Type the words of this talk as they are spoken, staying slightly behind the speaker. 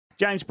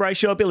James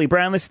Brayshaw, Billy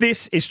Brownless.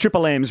 This is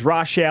Triple M's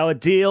Rush Hour.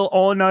 Deal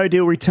or No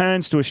Deal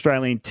returns to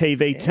Australian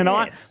TV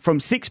tonight from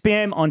 6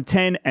 p.m. on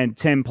 10 and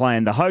 10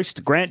 Playing. The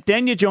host, Grant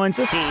Denyer, joins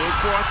us.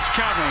 Look what's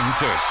coming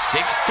to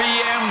 6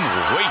 p.m.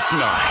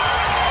 weeknights.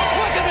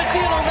 Look at the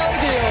Deal or No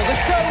Deal, the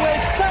show where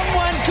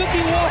someone could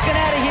be walking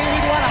out of here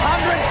with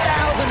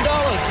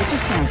 $100,000. It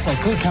just sounds so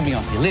good coming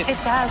off your lips.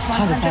 It does,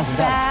 $100,000.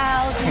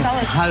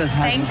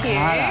 Thank you.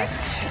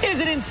 Is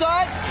it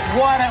inside?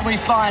 Why don't we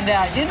find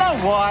out? You know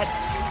what?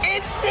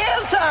 It's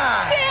deal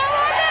time!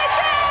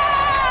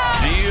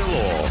 Deal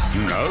or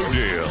no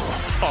deal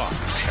on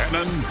 10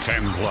 and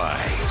 10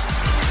 Play.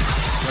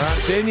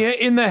 Denyer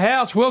in the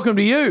house. Welcome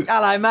to you.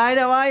 Hello, mate.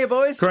 How are you,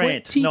 boys?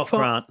 Grant, not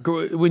Grant.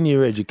 When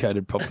you're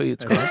educated properly,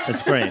 it's Grant.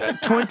 It's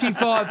Grant.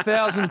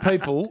 25,000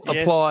 people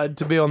applied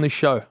to be on this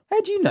show.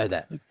 How'd you know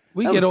that?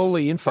 We get all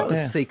the info. That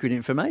was secret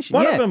information.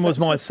 One of them was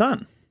my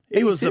son.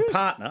 He was serious? a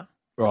partner,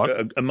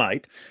 Right. a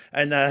mate,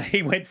 and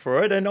he went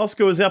for it, and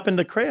Oscar was up in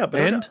the crowd.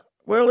 But And?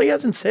 well, he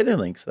hasn't said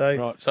anything, so...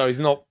 Right, so he's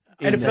not...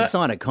 And if They that,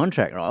 sign a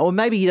contract, right? Or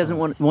maybe he doesn't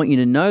want you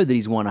to know that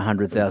he's won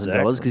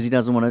 $100,000 because he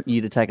doesn't want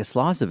you to take a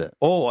slice of it.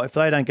 or if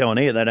they don't go on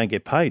air, they don't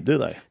get paid, do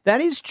they? That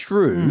is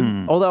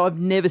true, although I've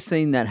never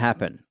seen that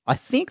happen. I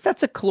think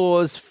that's a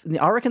clause.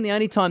 I reckon the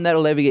only time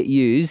that'll ever get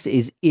used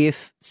is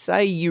if,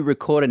 say, you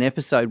record an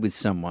episode with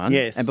someone,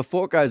 Yes. and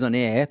before it goes on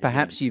air,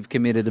 perhaps you've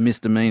committed a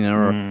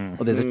misdemeanor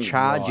or there's a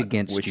charge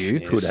against you.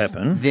 Could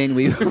happen. Then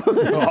we'd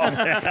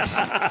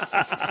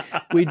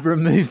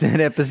remove that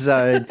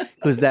episode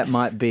because that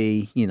might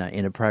be,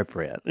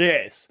 inappropriate.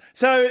 Yes.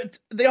 So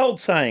the old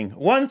saying,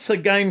 once a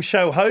game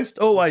show host,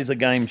 always a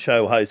game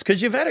show host,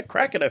 because you've had a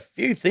crack at a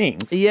few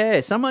things.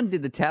 Yeah, someone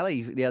did the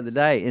tally the other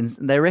day, and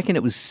they reckon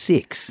it was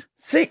 6.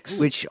 6.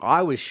 Which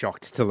I was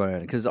shocked to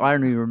learn because I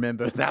only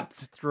remember about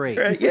 3.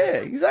 Yeah,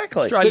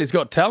 exactly. Australia's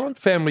Got Talent,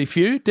 Family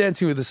Feud,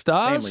 Dancing with the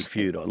Stars. Family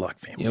Feud, I like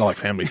Family You like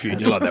Family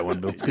Feud. You like that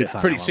one, Bill. It's good fun,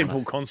 Pretty that one,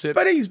 simple concept.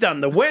 But he's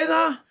done the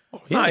weather,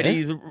 yeah. mate,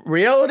 he's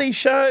reality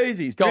shows,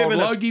 he's Gold driven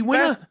Logie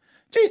winner.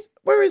 Gee,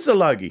 where is the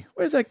Logie?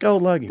 Where's that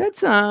gold Logie?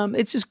 That's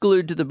it's just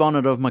glued to the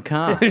bonnet of my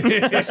car,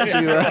 just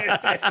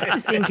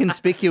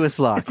inconspicuous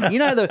like. You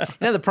know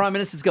the Prime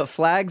Minister's got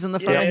flags on the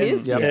front of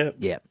his. Yep.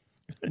 Yeah.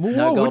 Well,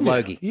 No why gold wouldn't you?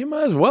 Logie. You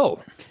may as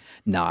well.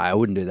 No, I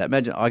wouldn't do that.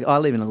 Imagine I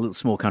live in a little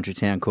small country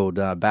town called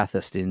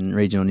Bathurst in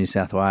regional New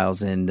South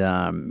Wales, and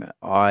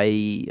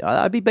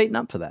I'd be beaten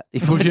up for that.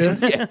 If I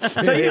did. Yeah.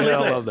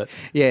 I love that.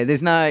 Yeah,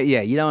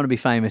 you don't want to be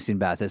famous in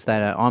Bathurst. They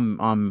don't,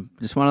 I'm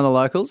just one of the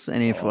locals,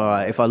 and if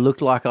I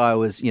looked like I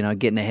was,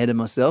 getting ahead of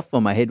myself,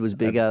 or my head was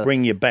bigger,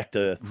 Bring you back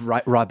to...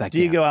 right back Do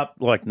you down. go up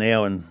like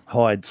now and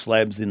hide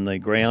slabs in the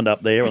ground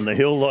up there on the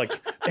hill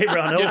like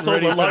everyone else, all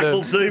ready the for the-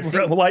 locals do,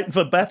 waiting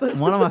for Bathurst?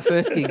 One of my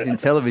first gigs in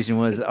television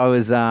was I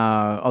was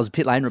a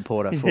pit lane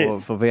reporter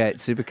for V8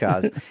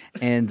 Supercars,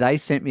 and they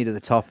sent me to the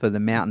top of the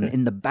mountain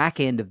in the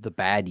back end of the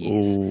bad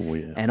years. Oh,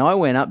 yeah. And I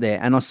went up there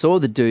and I saw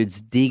the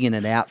dudes digging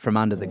it out from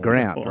under the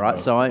ground, right?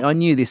 So I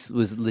knew this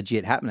was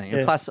legit happening.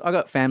 And plus, I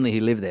got family who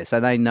live there, so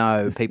they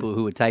know people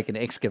who were taking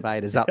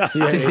excavators up to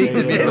dig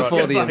the bits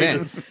for the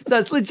event. So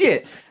it's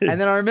legit.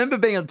 And then I remember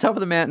being on the top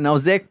of the mountain. I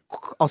was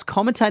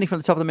commentating from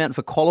the top of the mountain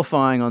for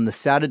qualifying on the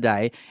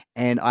Saturday,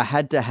 and I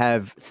had to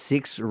have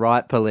 6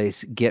 riot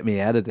police get me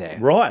out of there.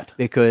 Right.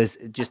 Because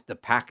just the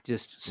pack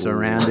just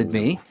surrounded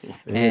me.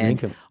 And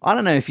Lincoln. I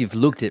don't know if you've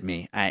looked at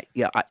me.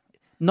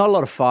 Not a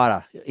lot of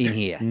fighter in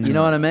here. You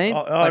know what I mean?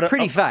 Like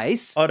pretty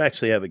face. I'd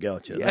actually have a go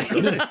at you.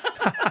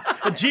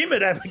 Jim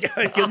would have a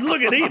go. You can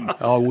look at him.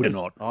 I would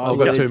not. I've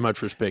would. got too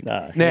much respect.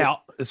 No.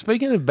 Now,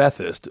 speaking of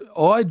Bathurst,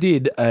 I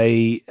did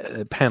a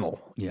panel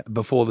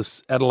before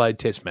this Adelaide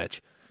Test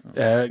match.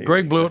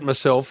 Greg Blewett,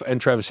 myself, and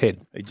Travis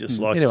Head. He just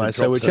likes Anyway, to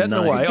so drop we're some chatting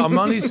away. names. I'm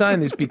only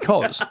saying this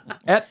because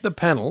at the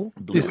panel,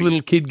 this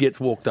little kid gets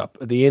walked up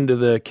at the end of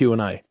the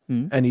Q&A,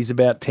 and he's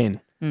about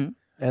 10. And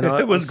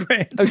It was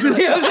Grant. He's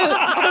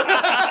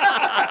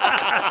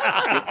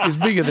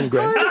bigger than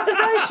Greg.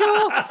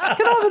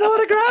 Can I have an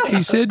autograph?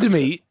 He said to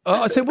me,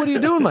 I said, what are you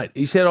doing, mate?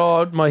 He said,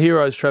 my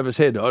hero's Travis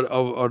Head.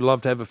 I'd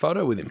love to have a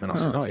photo with him. And I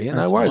said, oh, yeah,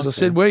 no worries. I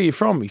said, where are you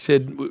from? He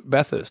said,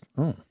 Bathurst.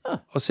 I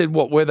said,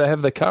 what, where they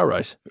have the car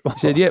race? He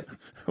said, yep.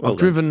 I've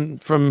driven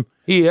from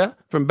here,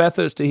 from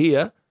Bathurst to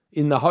here,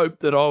 in the hope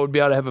that I would be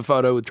able to have a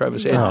photo with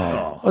Travis Head.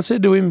 I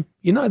said to him,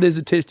 there's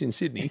a test in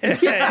Sydney.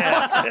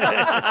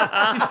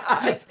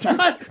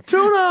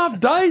 2.5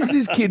 days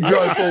this kid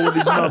drove forward with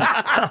his mum.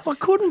 I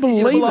couldn't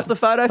believe pull it. off the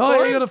photo for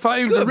Oh, him? he got a photo.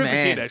 He was a Good ripper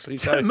man. kid, actually.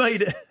 So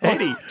Mate,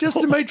 Eddie. just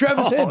to meet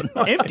Travis Head.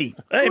 Empty.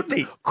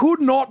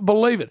 Could not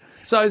believe it.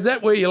 So is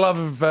that where your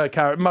love of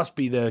car? It must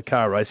be the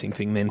car racing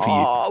thing then for you.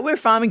 Oh, we're a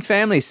farming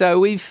family. So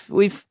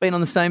we've been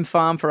on the same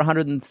farm for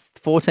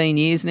 114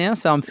 years now.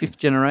 So I'm 5th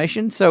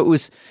generation. So it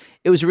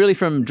was really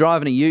from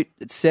driving a ute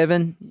at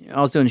 7.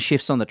 I was doing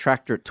shifts on the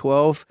tractor at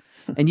 12.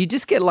 And you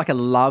just get like a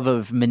love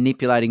of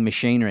manipulating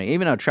machinery.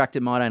 Even though a tractor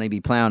might only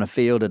be ploughing a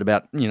field at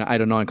about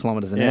 8 or 9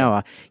 kilometres an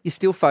hour, you're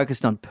still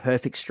focused on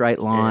perfect straight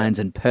lines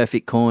and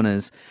perfect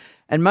corners.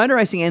 And motor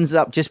racing ends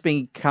up just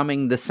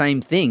becoming the same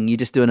thing. You're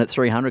just doing it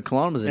 300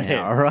 kilometres an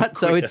hour, right?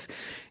 So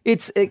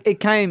It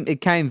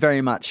came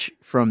very much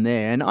from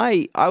there, and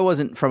I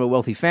wasn't from a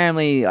wealthy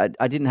family. I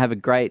didn't have a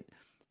great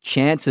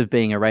chance of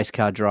being a race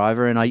car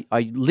driver, and I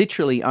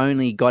literally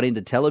only got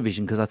into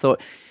television because I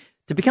thought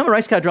to become a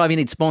race car driver you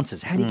need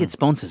sponsors. How do you get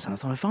sponsors? And I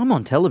thought if I'm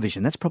on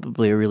television, that's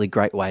probably a really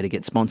great way to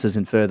get sponsors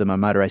and further my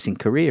motor racing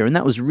career, and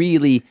that was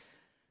really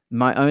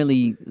my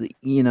only,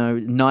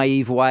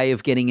 naive way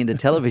of getting into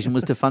television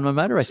was to fund my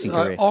motor racing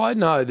career. I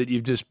know that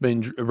you've just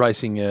been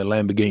racing a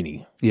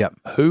Lamborghini. Yep.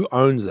 Who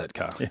owns that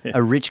car?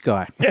 A rich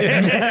guy.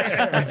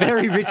 A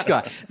very rich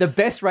guy. The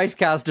best race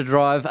cars to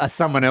drive are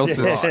someone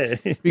else's.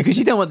 Because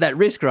you don't want that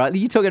risk, right?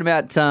 You're talking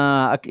about,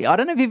 I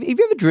don't know, have you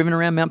ever driven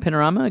around Mount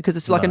Panorama? Because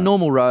it's like a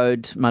normal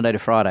road Monday to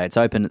Friday. It's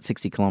open at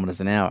 60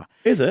 kilometres an hour.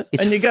 Is it?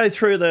 It's and you go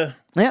through the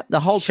the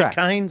whole track.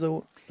 chicanes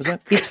or... Is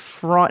that? It's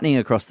frightening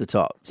across the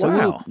top. So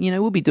Wow.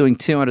 we'll be doing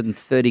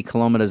 230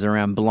 kilometres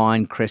around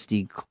blind,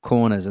 cresty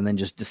corners and then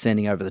just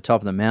descending over the top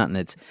of the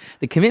mountain.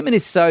 The commitment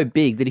is so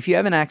big that if you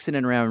have an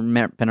accident around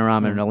Mount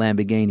Panorama in a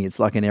Lamborghini, it's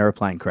like an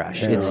aeroplane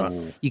crash.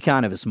 You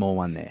can't have a small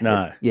one there.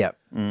 No. Yeah.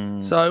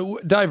 So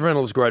Dave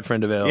Reynolds, great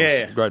friend of ours.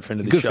 Yeah. Great friend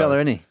of the Good show. fella,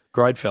 isn't he?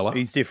 Great fella.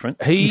 He's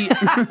different. He's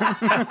different.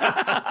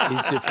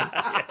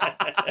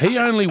 He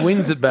only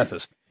wins at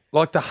Bathurst.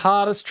 Like the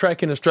hardest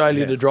track in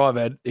Australia to drive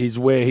at is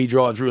where he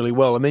drives really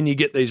well. And then you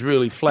get these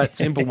really flat,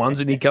 simple ones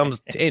and he comes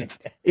 10th.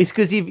 It's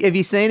because have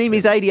you seen him?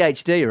 He's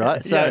ADHD,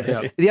 right? So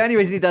Yeah. the only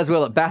reason he does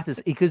well at Bathurst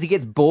is because he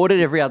gets bored at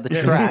every other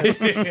track.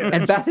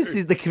 And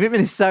Bathurst the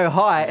commitment is so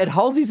high, it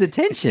holds his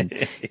attention.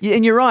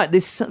 And you're right.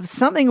 There's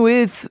something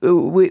with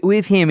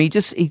him.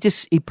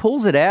 He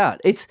pulls it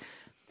out.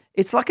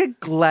 It's like a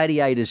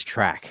gladiator's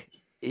track.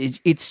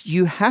 It's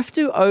you have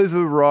to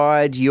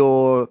override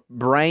your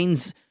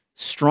brain's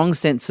strong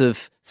sense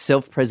of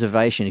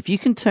self-preservation. If you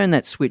can turn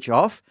that switch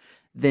off,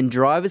 then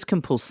drivers can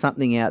pull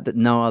something out that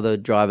no other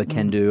driver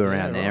can do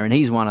around there, and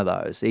he's one of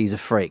those. He's a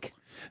freak.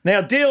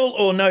 Now, deal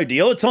or no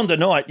deal, it's on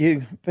tonight.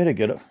 You better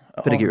get it.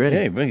 Better get ready.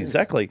 Yeah,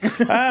 exactly.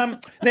 Now,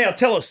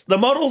 tell us, the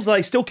models, are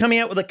they still coming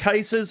out with the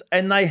cases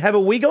and they have a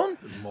wig on?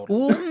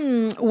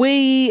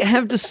 We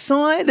have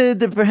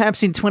decided that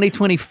perhaps in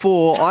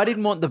 2024, I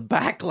didn't want the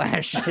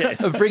backlash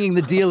of bringing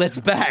the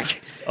dealettes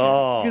back.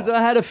 Because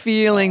I had a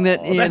feeling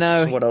that,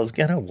 That's what I was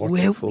going to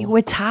watch for.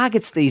 we're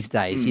targets these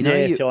days.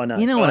 Yes, I know.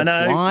 You know what I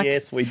know. it's like.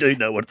 Yes, we do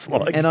know what it's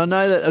like. And I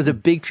know that it was a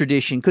big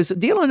tradition because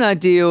Deal or No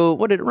Deal,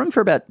 what did it run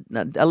for about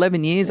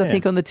 11 years, I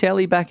think, on the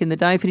telly back in the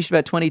day, finished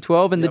about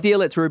 2012, and the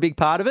dealettes were a big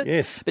part of it.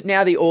 Yes. But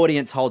now the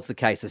audience holds the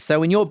cases. So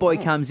when your boy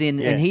comes in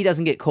and he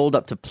doesn't get called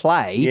up to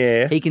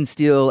play, he can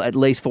still, at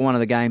least for one of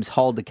the games,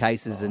 hold the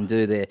cases and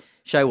do their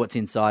show what's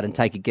inside and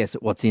take a guess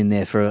at what's in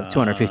there for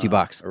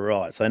 $250.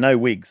 Right, so no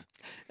wigs.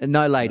 And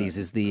no ladies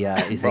is the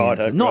answer.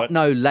 Right. Not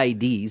no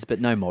ladies,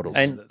 but no models.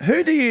 And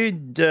who do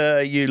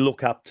you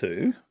look up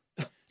to?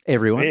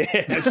 Everyone.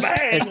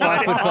 Bang!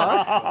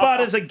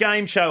 But as a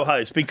game show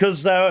host,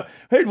 because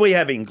who'd we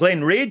have in?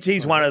 Glenn Ridge,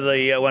 he's one of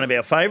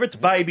our favourites.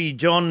 Baby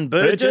John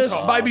Burgess.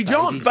 Baby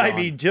John.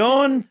 Baby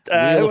John. Who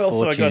Wheel of else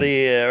have I got Fortune.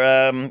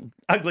 here?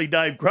 Ugly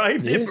Dave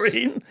Grave, never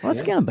in.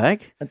 Let's go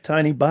back. And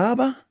Tony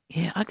Barber.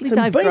 Yeah, Ugly Some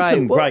Dave been Gray.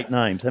 some Well, great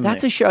names, haven't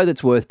That's there? a show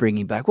that's worth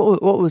bringing back.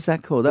 What was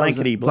that called? That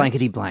Blankety was Blanks.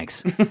 Blankety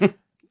Blanks.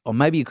 Or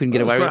maybe you couldn't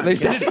get away with great.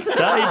 this.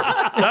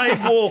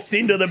 Dave walks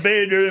into the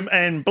bedroom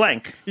and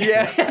blank.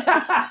 Yeah.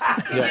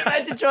 Can you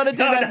imagine trying to do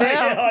that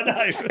now? I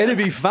know. It'd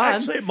be fun.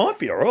 Actually, it might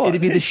be all right. It'd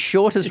be the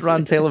shortest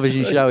run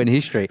television show in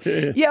history.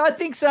 Yeah, I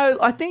think so.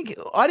 I think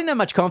I didn't have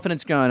much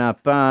confidence growing up.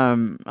 I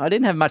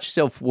didn't have much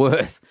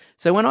self-worth.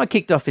 So when I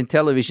kicked off in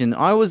television,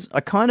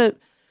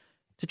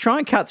 to try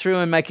and cut through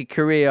and make a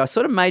career, I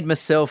sort of made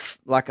myself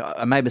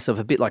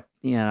a bit like,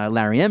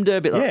 Larry Emder,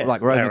 a bit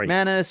like Roy Larry.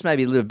 McManus,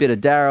 maybe a little bit of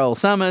Daryl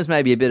Summers,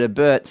 maybe a bit of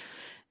Bert.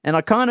 And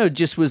I kind of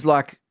just was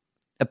like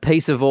a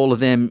piece of all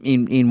of them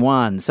in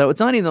one. So it's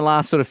only in the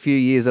last sort of few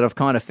years that I've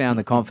kind of found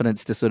the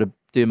confidence to sort of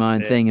do my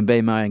own thing and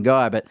be my own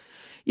guy. But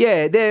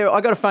yeah,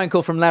 I got a phone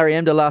call from Larry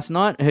Emder last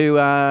night who...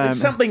 There's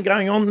something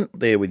going on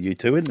there with you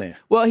two, isn't there?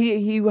 well,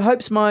 he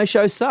hopes my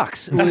show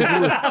sucks, was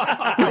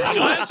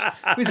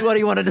what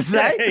he wanted to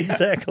say.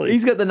 Exactly.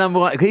 He's got the number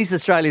one. He's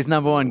Australia's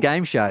number one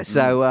game show,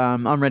 so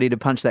I'm ready to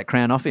punch that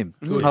crown off him,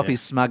 off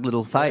his smug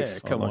little face.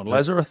 Come on,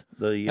 Lazarus.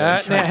 The,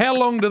 Now, how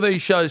long do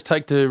these shows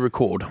take to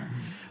record?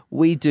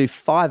 We do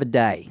 5 a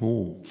day.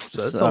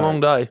 So it's a long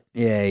day.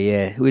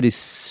 Yeah. We do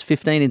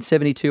 15 in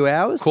 72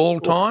 hours. Call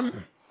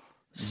time?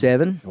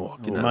 7.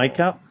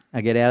 makeup.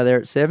 I get out of there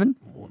at 7.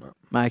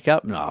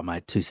 Makeup? No,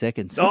 mate, 2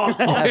 seconds. Have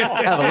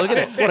a look at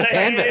it. What a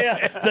canvas.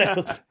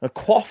 Yeah. A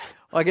quaff.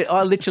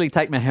 I literally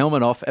take my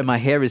helmet off and my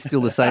hair is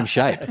still the same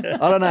shape. I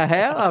don't know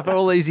how after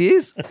all these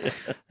years,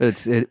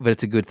 but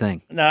it's a good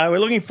thing. No, we're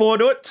looking forward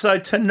to it. So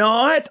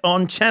tonight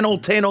on Channel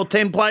 10 or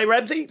 10 Play,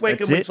 Rabsy, where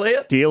That's can we it. see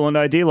it? Deal or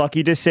No Deal, like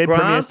you just said,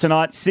 Grant? premieres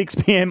tonight, 6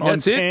 p.m. on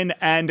That's it. 10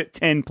 and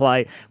 10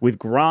 Play with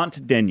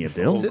Grant Denyer,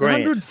 Bill. Is it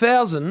Grand.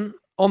 100,000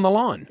 on the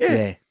line?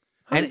 Yeah.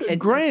 100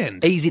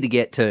 grand. Easy to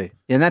get to.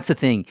 And that's the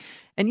thing.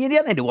 And you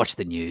don't need to watch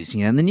the news.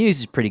 You know, the news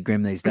is pretty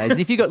grim these days. And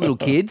if you've got little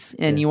kids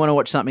and you want to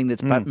watch something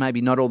that's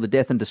maybe not all the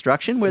death and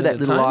destruction, where that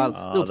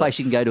little place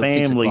you can go to at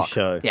 6 family o'clock.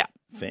 show. Yeah.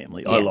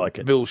 Family. I like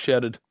it. Bill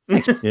shattered.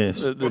 Yes.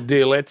 The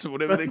Dealettes or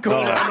whatever they're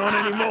called aren't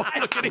on anymore.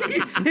 Look at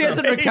him. He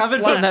hasn't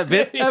recovered from that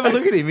bit. Have a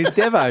look at him. He's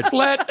devoed.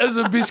 Flat as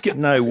a biscuit.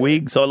 No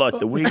wigs. I like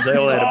the wigs. They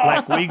all had a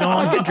black wig I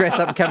on. could dress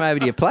up and come over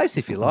to your place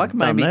if you like. Done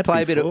Maybe that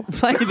play a bit of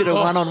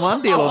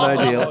one-on-one deal or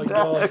no Oh, deal. my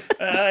God.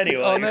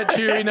 Anyway. On that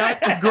cheery note,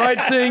 great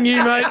seeing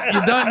you, mate.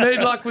 You don't need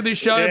luck with this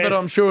show, Yes. but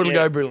I'm sure it'll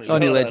go brilliantly.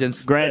 On your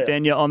legends. Grant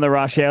Denyer on the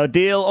Rush Hour.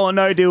 Deal or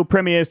No Deal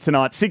premieres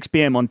tonight, 6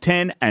 p.m. on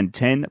 10 and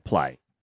 10 Play.